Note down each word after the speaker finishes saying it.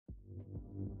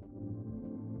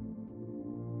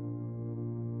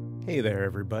Hey there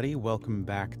everybody, welcome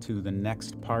back to the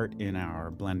next part in our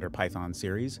Blender Python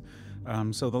series.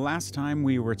 So the last time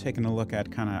we were taking a look at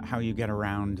kind of how you get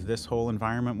around this whole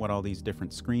environment, what all these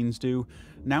different screens do.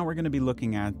 Now we're going to be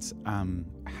looking at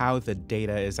how the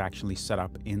data is actually set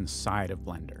up inside of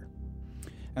Blender.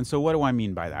 And so what do I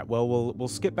mean by that? Well, we'll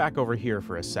skip back over here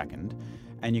for a second.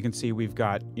 And you can see we've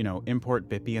got, import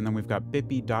bpy, and then we've got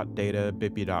bpy.data,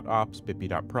 bpy.ops,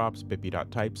 bpy.props,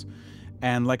 bpy.types.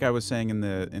 And like I was saying in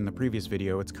the previous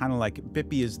video, it's kind of like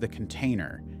bpy is the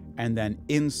container, and then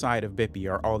inside of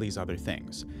bpy are all these other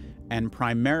things. And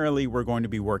primarily we're going to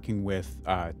be working with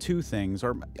two things,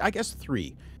 or I guess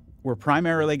three. We're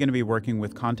primarily going to be working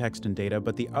with context and data,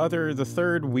 but the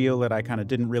third wheel that I kind of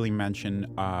didn't really mention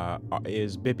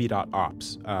is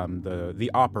bpy.ops,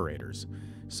 the operators.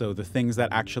 So the things that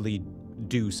actually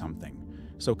do something.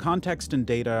 So context and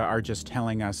data are just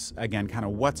telling us, again, kind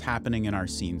of what's happening in our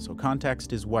scene. So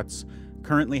context is what's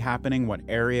currently happening, what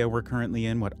area we're currently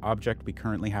in, what object we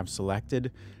currently have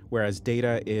selected, whereas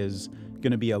data is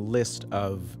going to be a list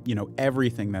of,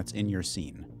 everything that's in your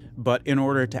scene. But in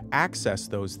order to access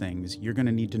those things, you're going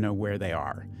to need to know where they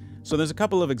are. So there's a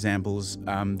couple of examples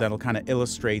that'll kind of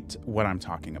illustrate what I'm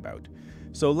talking about.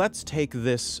 So let's take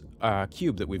this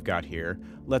cube that we've got here.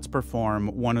 Let's perform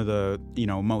one of the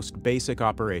most basic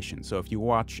operations. So if you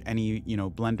watch any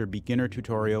Blender beginner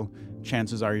tutorial,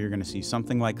 chances are you're going to see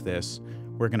something like this.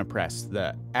 We're going to press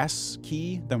the S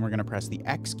key, then we're going to press the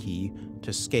X key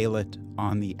to scale it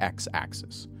on the X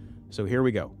axis. So here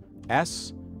we go.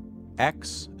 S,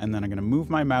 X, and then I'm going to move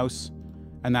my mouse,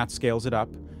 and that scales it up.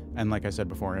 And like I said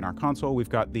before, in our console, we've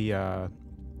got the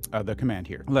command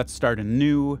here. Let's start a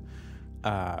new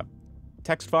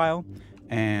text file,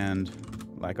 and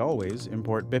like always,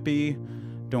 import bpy.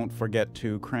 Don't forget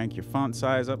to crank your font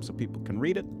size up so people can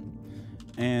read it.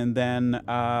 And then maybe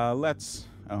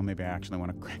I actually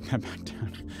want to crank that back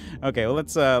down. Okay, well,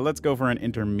 let's go for an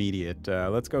intermediate.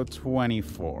 Let's go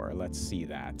 24. Let's see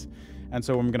that. And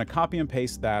so I'm going to copy and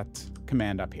paste that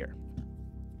command up here.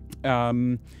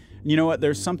 You know what?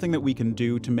 There's something that we can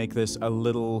do to make this a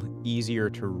little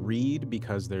easier to read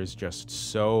because there's just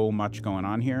so much going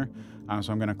on here.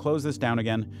 So I'm going to close this down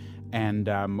again, and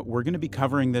we're going to be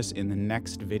covering this in the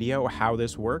next video, how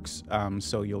this works.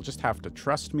 So you'll just have to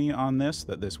trust me on this,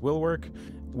 that this will work.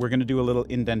 We're going to do a little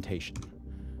indentation.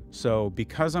 So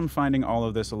because I'm finding all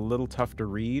of this a little tough to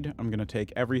read, I'm going to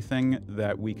take everything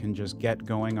that we can just get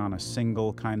going on a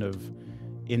single kind of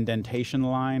indentation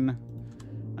line,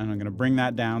 and I'm going to bring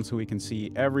that down so we can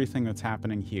see everything that's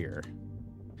happening here.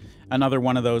 Another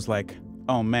one of those like,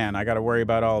 oh man, I got to worry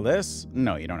about all this?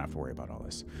 No, you don't have to worry about all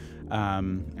this.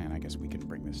 And I guess we can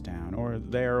bring this down or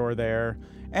there,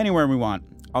 anywhere we want.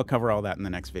 I'll cover all that in the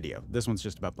next video. This one's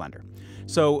just about Blender.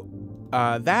 So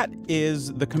that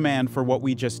is the command for what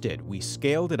we just did. We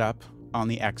scaled it up on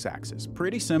the x-axis.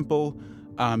 Pretty simple.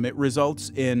 It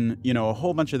results in, a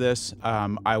whole bunch of this.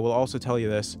 I will also tell you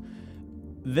this.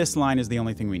 This line is the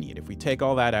only thing we need. If we take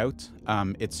all that out,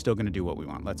 it's still going to do what we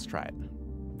want. Let's try it.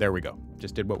 There we go.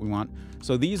 Just did what we want.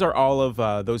 So these are all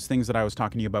of those things that I was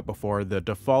talking to you about before, the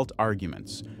default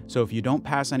arguments. So if you don't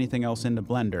pass anything else into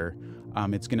Blender,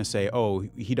 it's going to say, oh,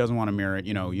 he doesn't want to mirror it.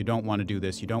 You don't want to do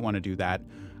this. You don't want to do that.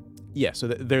 Yeah, so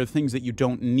there are things that you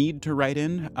don't need to write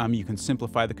in. You can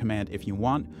simplify the command if you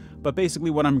want. But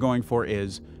basically what I'm going for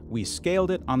is we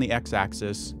scaled it on the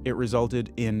x-axis. It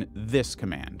resulted in this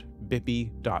command,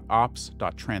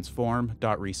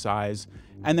 bpy.ops.transform.resize,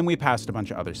 and then we passed a bunch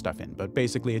of other stuff in. But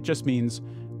basically it just means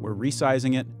we're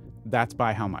resizing it. That's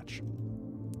by how much.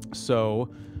 So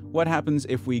what happens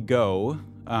if we go,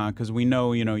 because we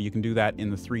know, you can do that in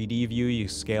the 3D view, you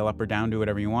scale up or down, do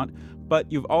whatever you want,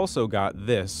 but you've also got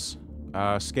this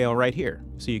scale right here.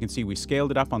 So you can see we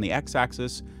scaled it up on the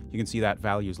x-axis. You can see that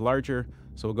value is larger.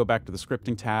 So we'll go back to the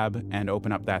scripting tab and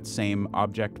open up that same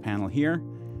object panel here.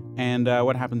 And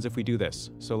what happens if we do this?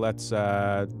 So let's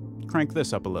crank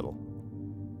this up a little.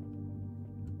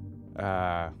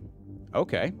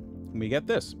 Okay, we get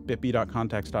this,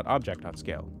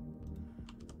 bpy.context.object.scale.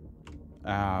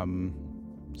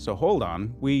 So hold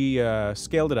on, we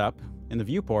scaled it up in the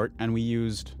viewport and we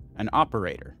used an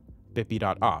operator,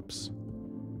 bpy.ops.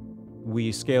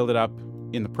 We scaled it up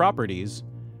in the properties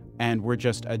and we're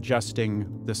just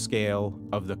adjusting the scale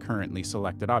of the currently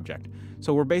selected object.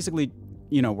 So we're basically,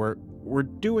 we're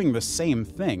doing the same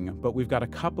thing, but we've got a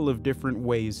couple of different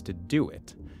ways to do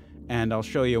it. And I'll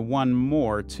show you one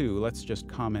more too. Let's just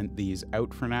comment these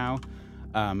out for now.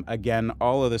 Again,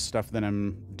 all of this stuff that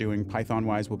I'm doing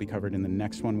Python-wise will be covered in the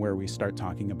next one where we start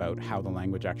talking about how the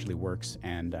language actually works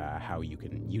and how you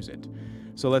can use it.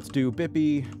 So let's do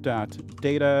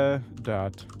bpy.data.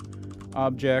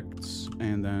 objects,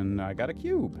 and then I got a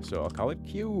cube, so I'll call it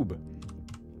cube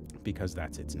because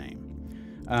that's its name.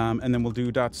 And then we'll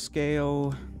do dot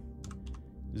scale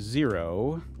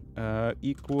 0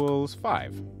 equals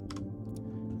 5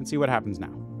 and see what happens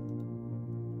now.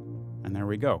 And there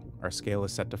we go. Our scale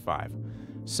is set to 5.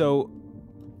 So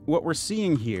what we're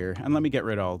seeing here, and let me get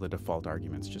rid of all the default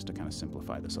arguments just to kind of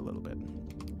simplify this a little bit.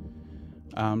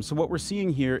 So what we're seeing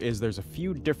here is there's a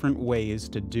few different ways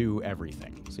to do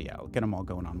everything. So yeah, I'll get them all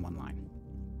going on one line.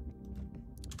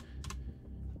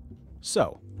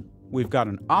 So we've got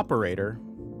an operator,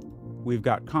 we've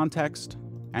got context,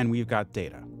 and we've got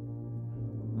data.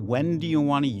 When do you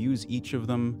want to use each of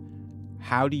them?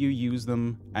 How do you use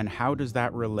them? And how does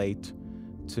that relate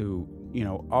to, you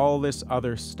know, all this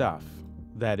other stuff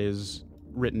that is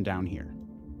written down here?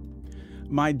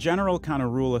 My general kind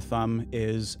of rule of thumb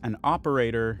is an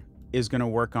operator is going to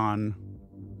work on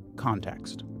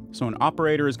context. So an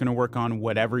operator is going to work on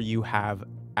whatever you have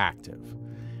active.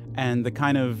 And the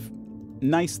kind of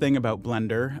nice thing about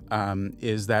Blender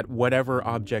is that whatever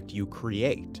object you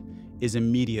create is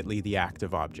immediately the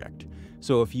active object.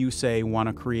 So if you say want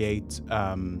to create,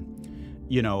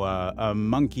 you know, a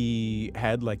monkey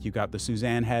head, like you got the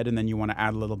Suzanne head, and then you want to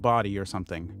add a little body or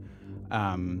something,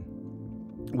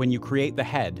 when you create the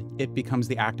head, it becomes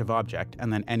the active object,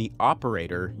 and then any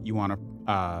operator you want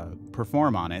to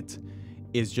perform on it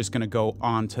is just going to go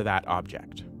onto that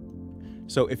object.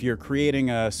 So if you're creating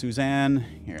a Suzanne,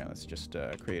 here, let's just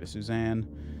create a Suzanne.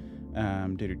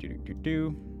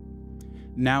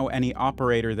 Now any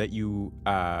operator that you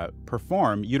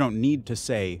perform, you don't need to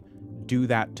say, do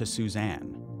that to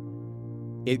Suzanne.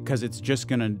 Because it's just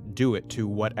going to do it to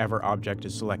whatever object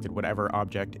is selected, whatever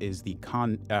object is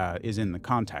is in the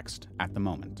context at the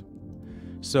moment.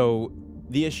 So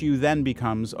the issue then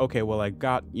becomes, okay, well, I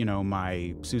got, you know,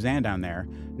 my Suzanne down there.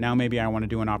 Now maybe I want to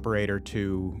do an operator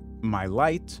to my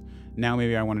light. Now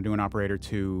maybe I want to do an operator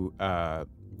to,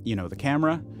 you know, the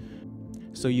camera.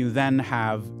 So you then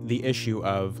have the issue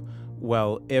of,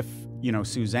 well, if, you know,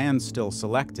 Suzanne's still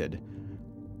selected,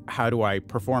 how do I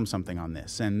perform something on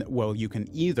this? And, well, you can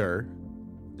either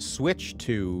switch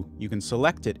to, you can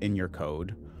select it in your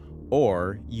code,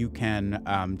 or you can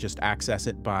just access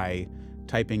it by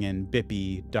typing in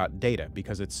bpy.data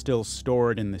because it's still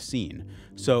stored in the scene.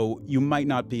 So you might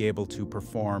not be able to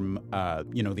perform,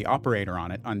 you know, the operator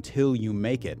on it until you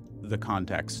make it the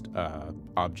context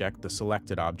object, the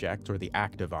selected object, or the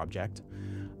active object.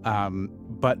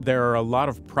 But there are a lot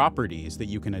of properties that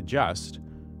you can adjust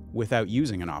without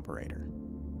using an operator.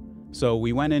 So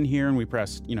we went in here and we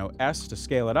pressed, you know, S to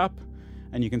scale it up.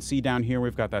 And you can see down here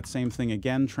we've got that same thing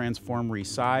again, transform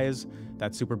resize,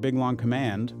 that super big long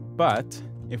command. But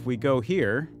if we go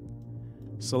here,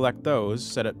 select those,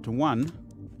 set it to 1,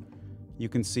 you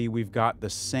can see we've got the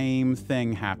same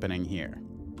thing happening here.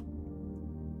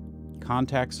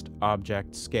 Context,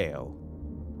 object, scale.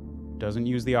 Doesn't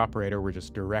use the operator, we're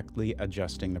just directly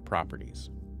adjusting the properties.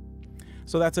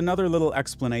 So that's another little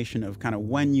explanation of kind of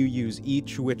when you use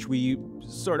each, which we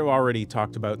sort of already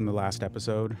talked about in the last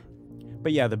episode.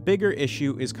 But yeah, the bigger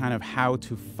issue is kind of how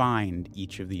to find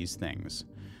each of these things.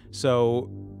 So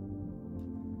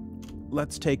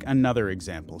let's take another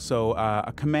example. So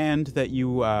a command that you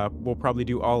will probably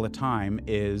do all the time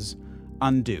is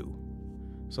undo.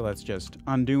 So let's just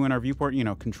undo in our viewport, you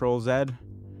know, Control Z.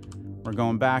 We're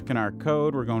going back in our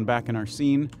code, we're going back in our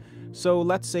scene. So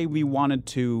let's say we wanted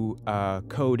to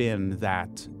code in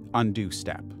that undo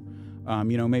step.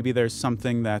 You know, maybe there's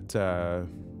something that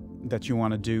that you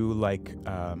want to do, like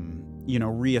you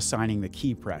know, reassigning the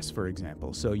key press, for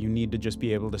example. So you need to just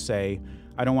be able to say,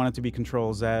 I don't want it to be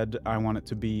Control Z. I want it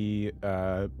to be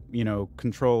you know,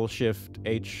 Control Shift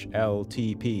H L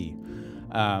T P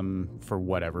for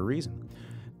whatever reason.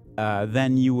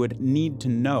 Then you would need to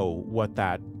know what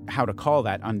how to call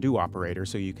that undo operator,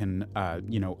 so you can,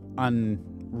 you know,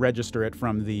 unregister it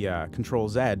from the Control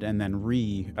Z and then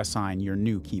reassign your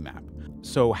new key map.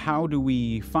 So how do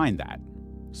we find that?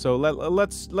 So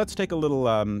let's take a little,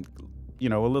 you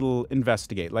know, a little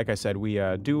investigate. Like I said, we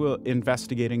do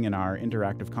investigating in our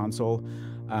interactive console.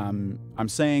 I'm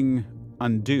saying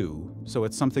undo, so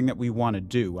it's something that we want to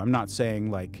do. I'm not saying,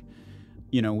 like,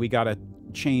 you know, we got to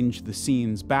change the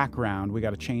scene's background, we got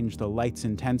to change the light's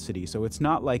intensity. So it's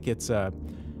not like it's a,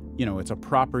 you know, it's a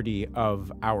property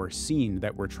of our scene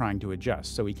that we're trying to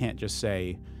adjust. So we can't just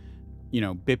say, you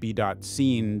know,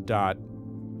 bpy.scene.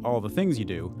 all the things you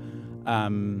do.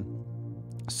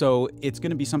 So it's going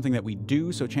to be something that we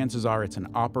do. So chances are it's an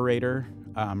operator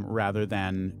rather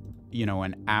than, you know,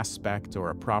 an aspect or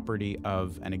a property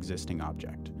of an existing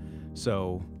object.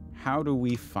 So how do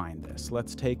we find this?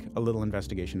 Let's take a little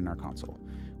investigation in our console.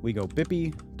 We go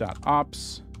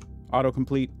bpy.ops,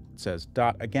 autocomplete, it says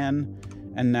dot again,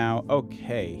 and now,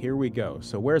 okay, here we go.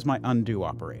 So where's my undo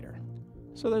operator?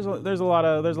 So there's a lot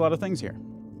of things here.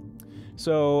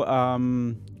 So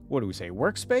what do we say?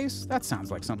 Workspace? That sounds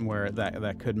like something where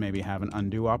that could maybe have an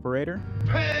undo operator.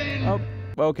 Pain. Oh,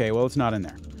 okay, well, it's not in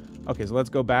there. Okay, so let's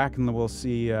go back and we'll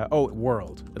see. Oh,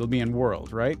 world. It'll be in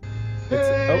world, right?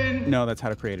 Oh, no, that's how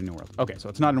to create a new world. Okay, so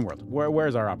it's not in world.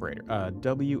 Where's our operator?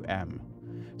 WM.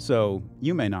 So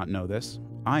you may not know this.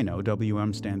 I know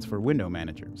WM stands for Window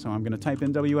Manager. So I'm going to type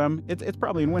in WM. It's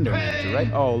probably in Window Manager,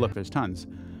 right? Oh, look, there's tons.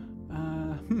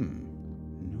 No,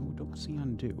 don't see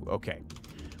undo. Okay.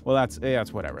 Well,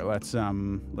 that's whatever.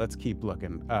 Let's keep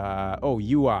looking. Oh,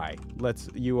 UI. Let's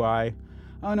UI.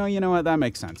 Oh no, you know what? That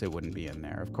makes sense. It wouldn't be in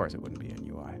there. Of course, it wouldn't be in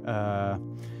UI.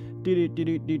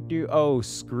 Oh,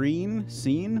 screen,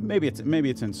 scene. Maybe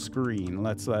it's in screen.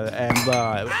 Let's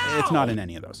it's not in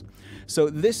any of those.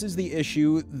 So this is the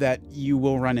issue that you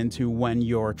will run into when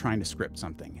you're trying to script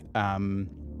something.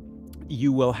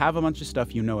 You will have a bunch of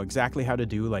stuff you know exactly how to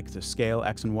do, like to scale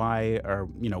X and Y or,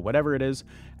 whatever it is.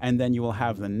 And then you will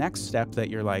have the next step that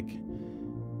you're like,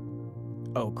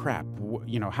 oh crap,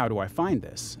 how do I find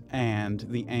this? And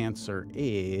the answer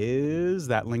is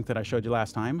that link that I showed you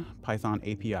last time, Python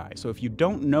API. So if you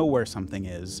don't know where something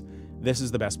is, this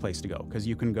is the best place to go, because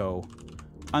you can go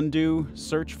undo,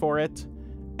 search for it,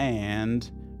 and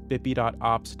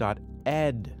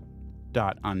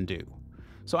bpy.ops.ed.undo.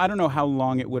 So I don't know how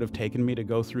long it would have taken me to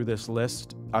go through this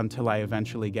list until I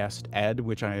eventually guessed ed,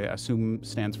 which I assume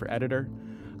stands for editor.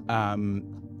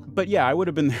 But yeah, I would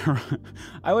have been there.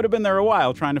 I would have been there a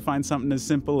while trying to find something as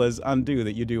simple as undo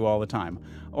that you do all the time.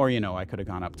 Or I could have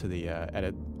gone up to the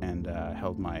edit and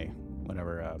held my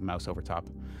mouse over top.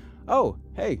 Oh,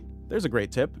 hey, there's a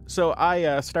great tip. So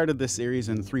I started this series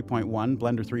in 3.1,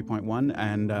 Blender 3.1,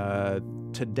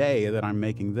 and today that I'm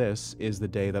making this is the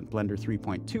day that Blender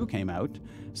 3.2 came out.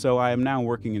 So I am now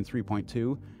working in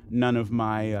 3.2. None of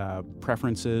my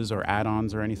preferences or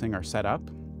add-ons or anything are set up.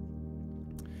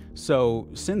 So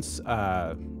since,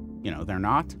 they're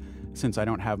not, since I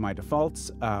don't have my defaults,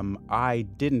 I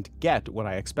didn't get what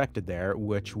I expected there,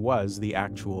 which was the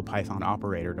actual Python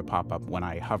operator to pop up when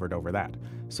I hovered over that.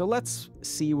 So let's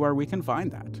see where we can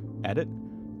find that. Edit,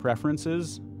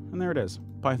 Preferences, and there it is,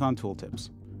 Python Tooltips.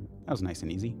 That was nice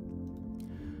and easy.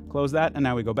 Close that, and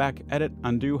now we go back, Edit,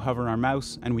 Undo, hover our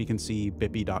mouse, and we can see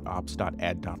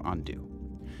bpy.ops.ed.undo.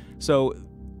 So,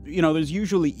 there's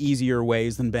usually easier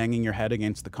ways than banging your head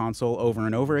against the console over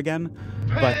and over again.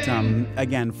 But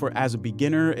again, as a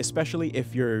beginner, especially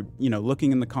if you're,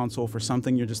 looking in the console for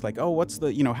something, you're just like, oh, what's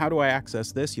the, how do I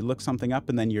access this? You look something up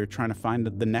and then you're trying to find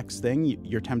the next thing.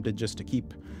 You're tempted just to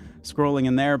keep scrolling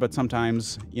in there. But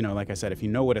sometimes, like I said, if you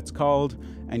know what it's called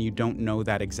and you don't know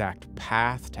that exact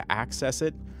path to access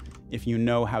it, if you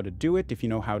know how to do it, if you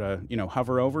know how to,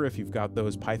 hover over, if you've got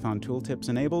those Python tooltips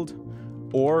enabled,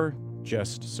 or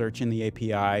just search in the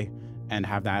API and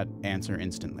have that answer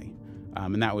instantly.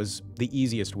 And that was the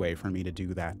easiest way for me to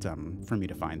do that, for me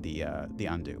to find the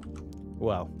undo.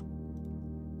 Well,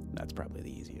 that's probably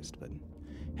the easiest, but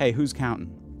hey, who's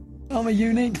counting? I'm a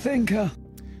unique thinker.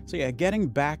 So yeah, getting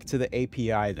back to the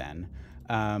API then.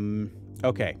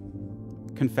 Okay,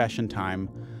 confession time.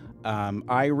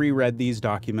 I reread these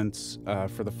documents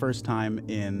for the first time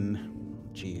in,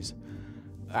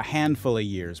 a handful of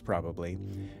years probably.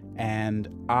 And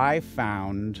I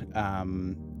found,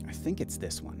 I think it's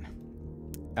this one.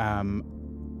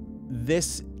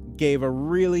 This gave a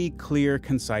really clear,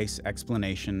 concise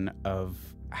explanation of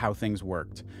how things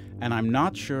worked. And I'm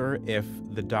not sure if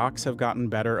the docs have gotten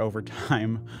better over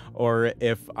time or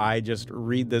if I just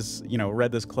read this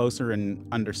closer and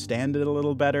understand it a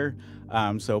little better.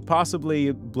 So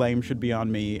possibly blame should be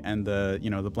on me, and the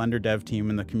Blender dev team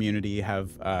and the community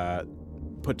have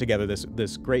put together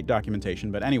this great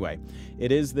documentation. But anyway,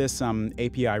 it is this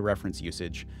API reference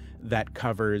usage that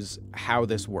covers how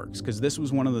this works, because this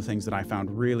was one of the things that I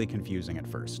found really confusing at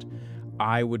first.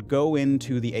 I would go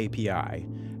into the API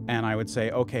and I would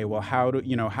say, okay, well, how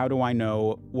do I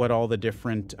know what all the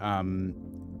different what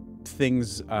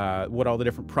all the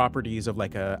different properties of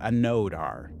like a node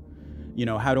are?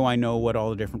 How do I know what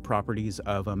all the different properties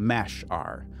of a mesh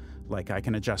are? Like I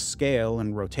can adjust scale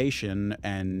and rotation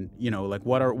and, like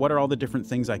what are all the different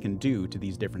things I can do to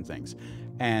these different things?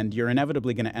 And you're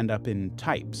inevitably going to end up in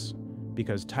types,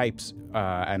 because types,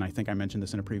 and I think I mentioned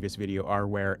this in a previous video, are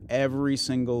where every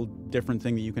single different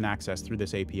thing that you can access through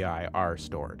this API are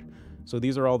stored. So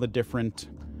these are all the different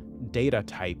data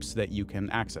types that you can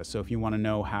access. So if you want to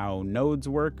know how nodes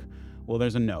work, Well,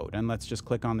 there's a node, and let's just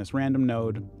click on this random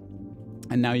node.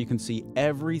 And now you can see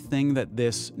everything that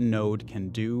this node can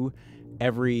do,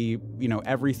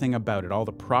 everything about it, all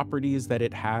the properties that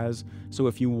it has. So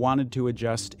if you wanted to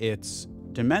adjust its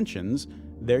dimensions,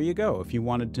 there you go. If you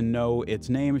wanted to know its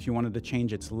name, if you wanted to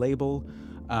change its label,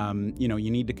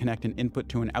 you need to connect an input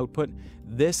to an output.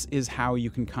 This is how you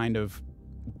can kind of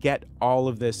get all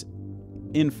of this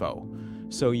info.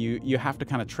 So you have to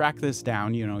kind of track this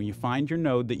down. You find your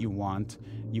node that you want,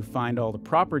 you find all the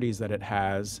properties that it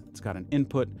has. It's got an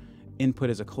input. Input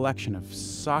is a collection of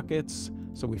sockets.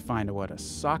 So we find what a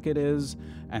socket is,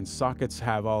 and sockets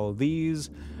have all of these.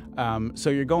 So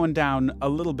you're going down a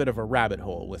little bit of a rabbit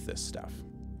hole with this stuff.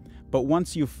 But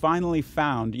once you've finally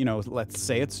found, let's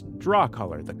say it's draw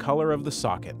color, the color of the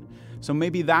socket. So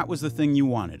maybe that was the thing you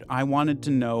wanted. I wanted to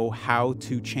know how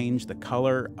to change the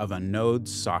color of a node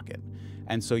socket.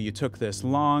 And so you took this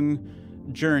long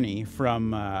journey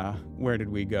from, where did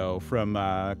we go? From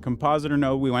compositor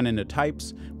node, we went into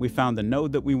types, we found the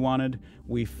node that we wanted,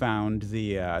 we found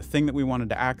the thing that we wanted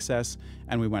to access,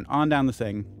 and we went on down the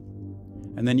thing.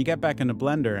 And then you get back into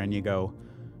Blender and you go,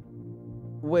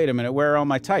 wait a minute, where are all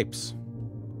my types?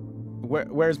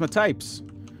 Where's my types?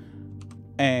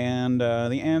 And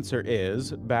the answer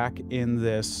is back in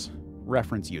this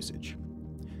reference usage.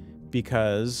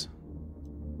 Because,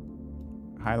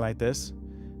 highlight this,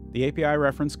 the API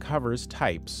reference covers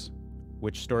types,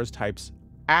 which stores types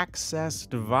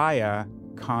accessed via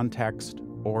context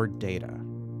or data.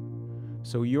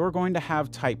 So you're going to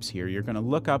have types here. You're going to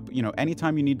look up,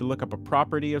 anytime you need to look up a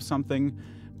property of something,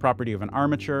 property of an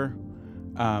armature,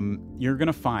 you're going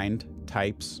to find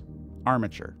types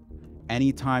armature.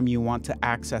 Anytime you want to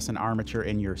access an armature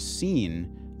in your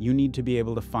scene, you need to be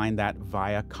able to find that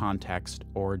via context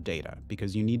or data,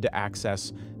 because you need to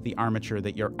access the armature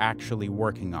that you're actually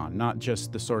working on, not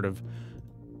just the sort of,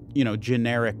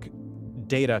 generic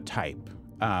data type,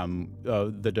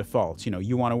 the defaults.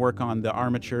 You want to work on the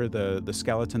armature, the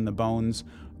skeleton, the bones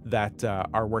that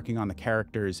are working on the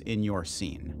characters in your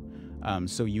scene.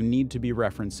 So you need to be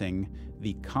referencing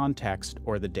the context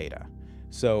or the data.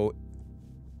 So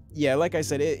yeah, like I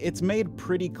said, it's made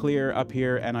pretty clear up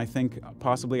here, and I think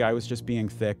possibly I was just being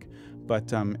thick,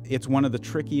 but it's one of the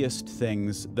trickiest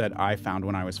things that I found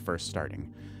when I was first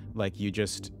starting. Like, you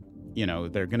just,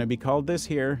 they're going to be called this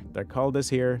here, they're called this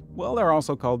here, well, they're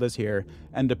also called this here,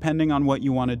 and depending on what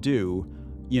you want to do,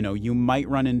 you might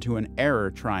run into an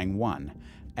error trying one.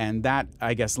 And that,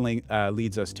 I guess,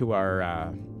 leads us to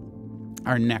our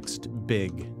next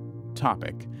big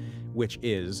topic, which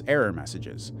is error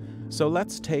messages. So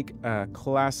let's take a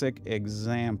classic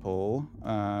example.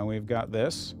 We've got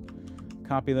this.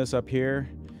 Copy this up here.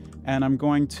 And I'm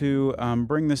going to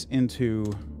bring this into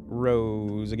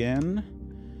rows again.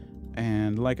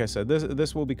 And like I said,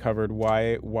 this will be covered,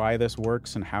 why this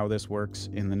works and how this works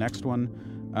in the next one.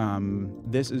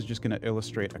 This is just going to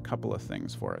illustrate a couple of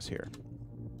things for us here.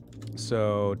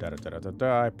 So,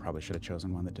 I probably should have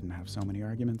chosen one that didn't have so many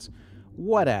arguments.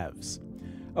 Whatevs.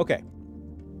 Okay.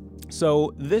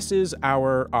 So this is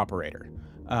our operator.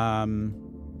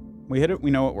 We hit it,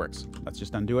 we know it works. Let's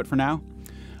just undo it for now.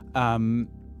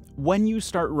 When you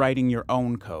start writing your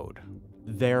own code,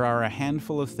 there are a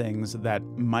handful of things that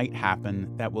might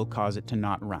happen that will cause it to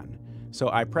not run. So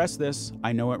I press this,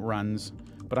 I know it runs,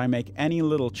 but I make any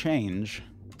little change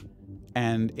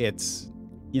and it's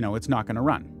not going to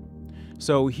run.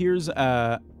 So here's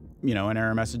an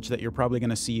error message that you're probably going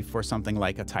to see for something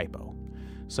like a typo.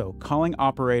 So calling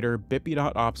operator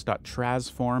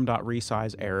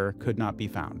bpy.ops.transform.resize error could not be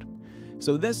found.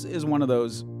 So this is one of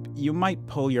those, you might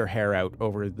pull your hair out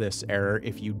over this error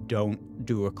if you don't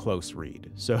do a close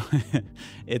read. So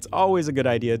it's always a good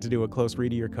idea to do a close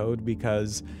read of your code,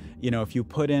 because, if you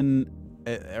put in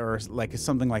or like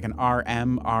something like an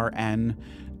RM, RN,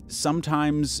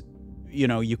 sometimes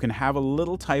you can have a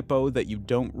little typo that you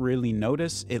don't really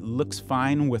notice. It looks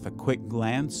fine with a quick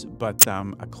glance, but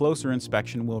a closer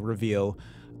inspection will reveal,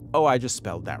 oh, I just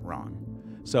spelled that wrong.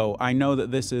 So I know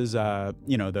that this is,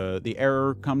 the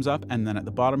error comes up, and then at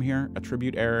the bottom here,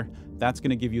 attribute error. That's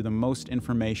going to give you the most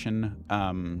information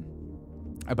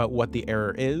about what the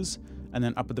error is. And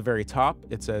then up at the very top,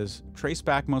 it says trace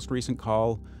back most recent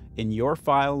call in your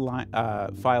file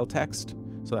text.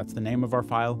 So that's the name of our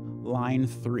file, line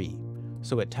 3.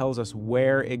 So it tells us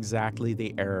where exactly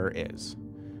the error is.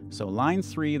 So line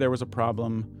 3, there was a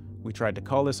problem. We tried to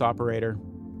call this operator,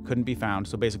 couldn't be found,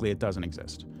 so basically it doesn't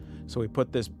exist. So we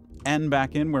put this n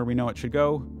back in where we know it should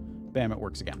go, bam, it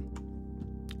works again.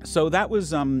 So that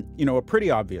was, a pretty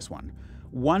obvious one.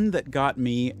 One that got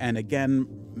me, and again,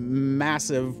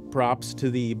 massive props to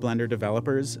the Blender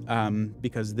developers,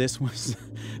 because this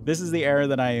is the error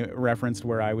that I referenced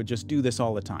where I would just do this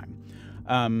all the time.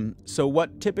 So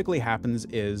what typically happens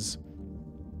is,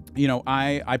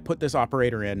 I put this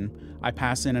operator in, I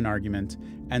pass in an argument,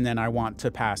 and then I want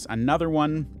to pass another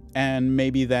one, and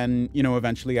maybe then,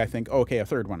 eventually I think, okay, a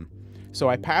third one. So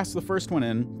I pass the first one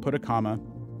in, put a comma,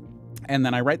 and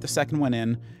then I write the second one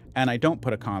in, and I don't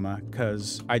put a comma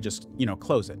because I just,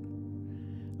 close it.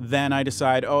 Then I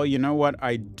decide, oh, you know what?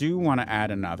 I do want to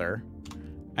add another.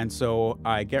 And so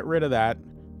I get rid of that.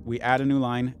 We add a new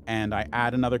line, and I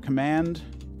add another command,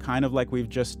 kind of like we've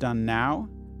just done now.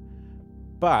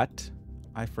 But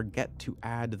I forget to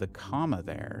add the comma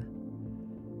there.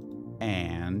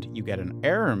 And you get an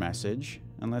error message.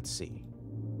 And let's see.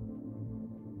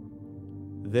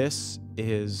 This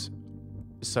is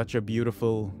such a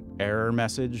beautiful error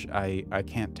message. I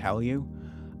can't tell you.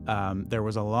 There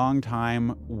was a long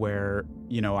time where,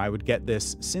 I would get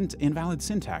this invalid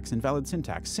syntax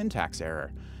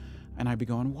error. And I'd be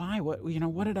going, why?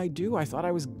 What did I do? I thought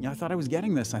I was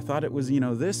getting this. I thought it was,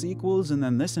 this equals, and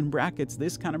then this in brackets,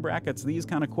 this kind of brackets, these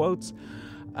kind of quotes.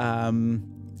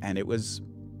 And it was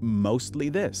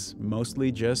mostly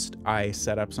just I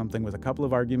set up something with a couple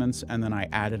of arguments, and then I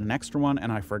added an extra one,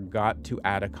 and I forgot to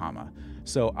add a comma.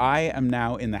 So I am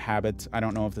now in the habit, I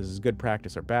don't know if this is good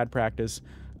practice or bad practice,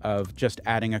 of just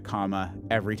adding a comma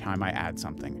every time I add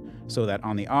something. So that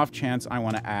on the off chance I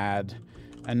want to add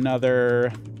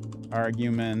another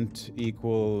argument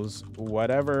equals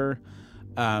whatever,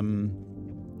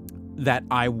 that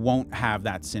I won't have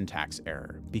that syntax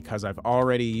error because I've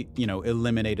already,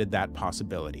 eliminated that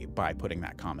possibility by putting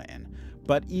that comma in.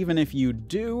 But even if you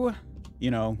do,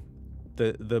 the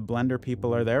Blender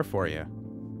people are there for you.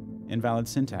 Invalid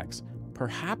syntax.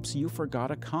 Perhaps you forgot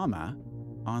a comma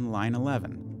on line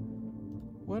 11.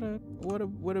 What a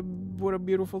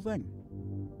beautiful thing.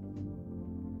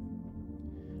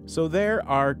 So there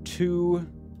are two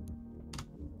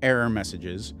error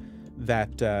messages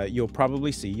that you'll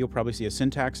probably see. You'll probably see a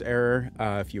syntax error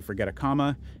if you forget a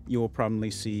comma. You will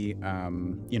probably see,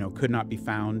 could not be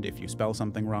found if you spell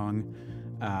something wrong.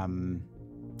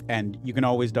 And you can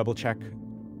always double check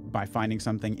by finding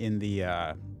something in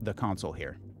the console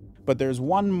here. But there's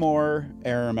one more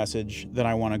error message that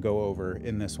I want to go over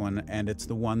in this one, and it's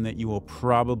the one that you will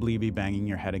probably be banging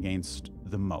your head against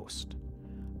the most.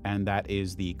 And that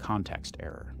is the context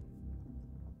error.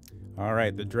 All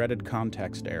right, the dreaded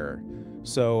context error.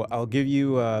 So I'll give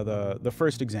you the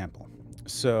first example.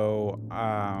 So,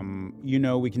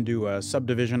 we can do a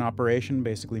subdivision operation,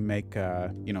 basically make,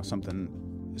 something,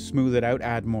 smooth it out,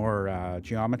 add more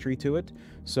geometry to it.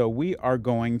 So we are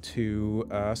going to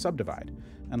subdivide.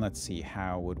 And let's see,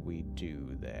 how would we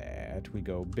do that? We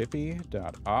go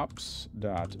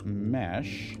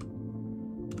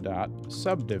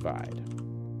bpy.ops.mesh.subdivide.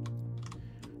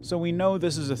 So we know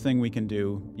this is a thing we can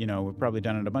do. We've probably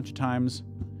done it a bunch of times.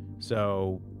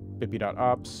 So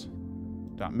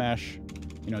bpy.ops.mesh,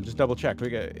 just double check.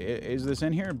 Is this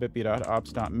in here?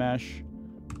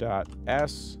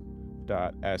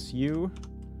 bpy.ops.mesh.s.su.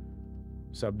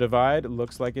 Subdivide,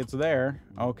 looks like it's there.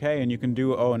 Okay, and you can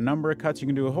do, a number of cuts. You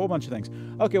can do a whole bunch of things.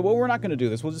 Okay, well, we're not going to do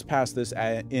this. We'll just pass this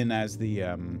in as the,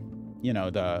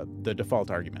 the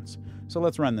default arguments. So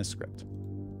let's run this script.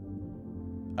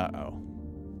 Uh-oh.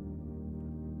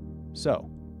 So,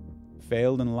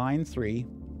 failed in line 3.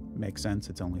 Makes sense,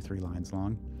 it's only 3 lines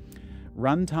long.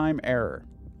 Runtime error.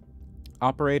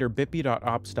 Operator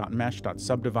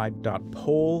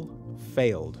bpy.ops.mesh.subdivide.poll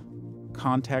failed.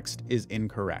 Context is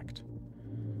incorrect.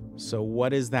 So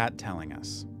what is that telling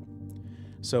us?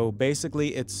 So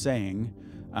basically it's saying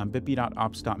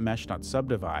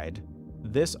bpy.ops.mesh.subdivide,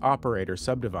 this operator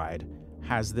subdivide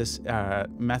has this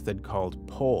method called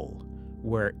poll,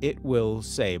 where it will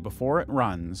say, before it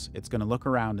runs, it's going to look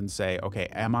around and say, okay,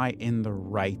 am I in the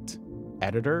right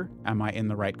editor? Am I in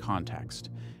the right context?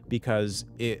 Because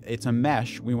it's a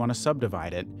mesh, we want to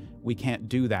subdivide it. We can't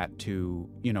do that to,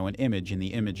 an image in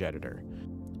the image editor.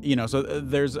 So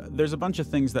there's a bunch of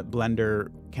things that Blender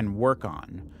can work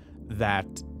on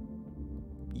that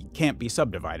can't be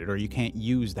subdivided, or you can't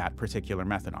use that particular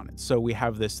method on it. So we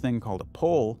have this thing called a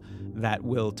poll that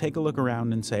will take a look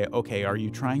around and say, okay, are you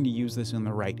trying to use this in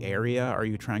the right area? Are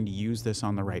you trying to use this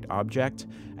on the right object?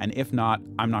 And if not,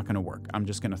 I'm not going to work. I'm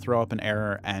just going to throw up an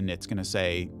error, and it's going to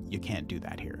say, you can't do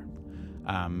that here.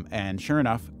 And sure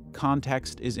enough,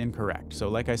 context is incorrect. So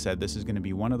like I said, this is going to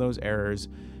be one of those errors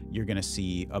you're going to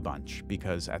see a bunch,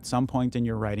 because at some point in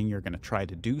your writing, you're going to try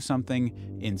to do something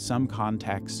in some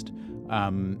context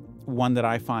one that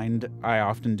I find I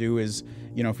often do is,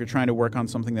 if you're trying to work on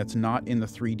something that's not in the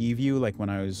 3D view, like when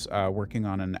I was working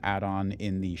on an add-on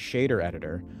in the shader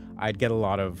editor, I'd get a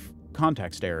lot of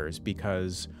context errors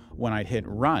because when I'd hit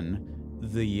run,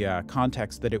 the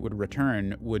context that it would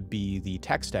return would be the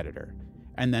text editor.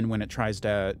 And then when it tries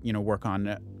to, work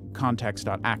on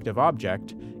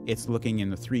context.activeObject, it's looking in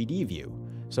the 3D view.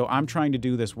 So I'm trying to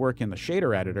do this work in the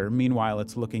shader editor. Meanwhile,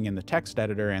 it's looking in the text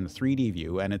editor and the 3D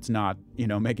view, and it's not,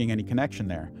 making any connection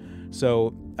there.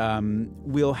 So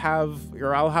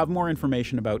I'll have more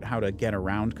information about how to get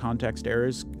around context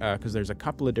errors, because there's a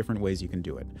couple of different ways you can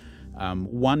do it.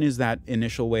 One is that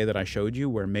initial way that I showed you,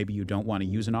 where maybe you don't want to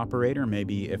use an operator.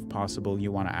 Maybe, if possible,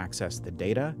 you want to access the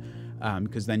data,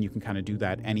 because then you can kind of do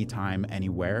that anytime,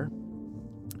 anywhere.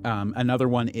 Another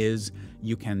one is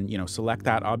you can, select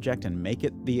that object and make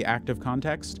it the active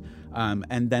context.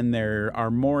 And then there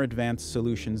are more advanced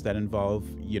solutions that involve,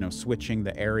 switching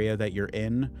the area that you're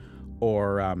in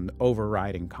or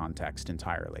overriding context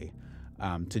entirely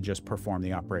to just perform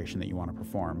the operation that you want to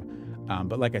perform.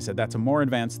 But like I said, that's a more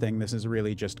advanced thing. This is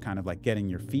really just kind of like getting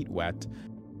your feet wet.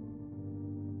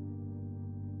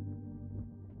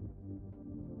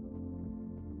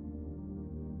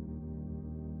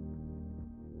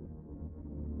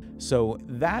 So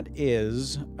that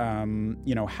is,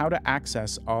 how to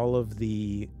access all of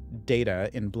the data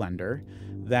in Blender.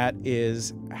 That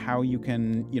is how you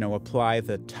can, apply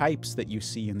the types that you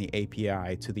see in the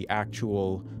API to the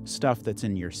actual stuff that's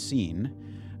in your scene,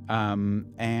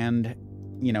 and,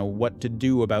 what to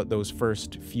do about those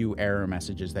first few error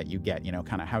messages that you get,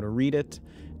 kind of how to read it,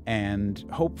 and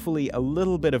hopefully a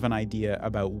little bit of an idea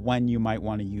about when you might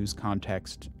want to use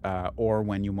context or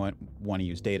when you might want to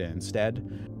use data instead.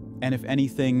 And if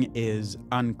anything is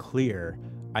unclear,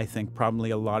 I think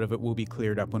probably a lot of it will be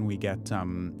cleared up when we get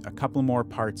a couple more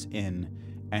parts in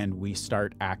and we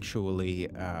start actually,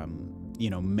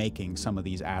 making some of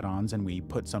these add-ons and we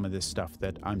put some of this stuff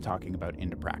that I'm talking about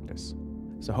into practice.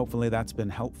 So hopefully that's been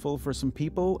helpful for some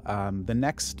people. The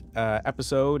next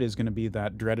episode is going to be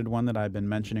that dreaded one that I've been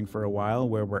mentioning for a while,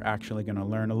 where we're actually going to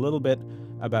learn a little bit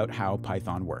about how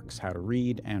Python works, how to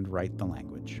read and write the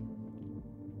language.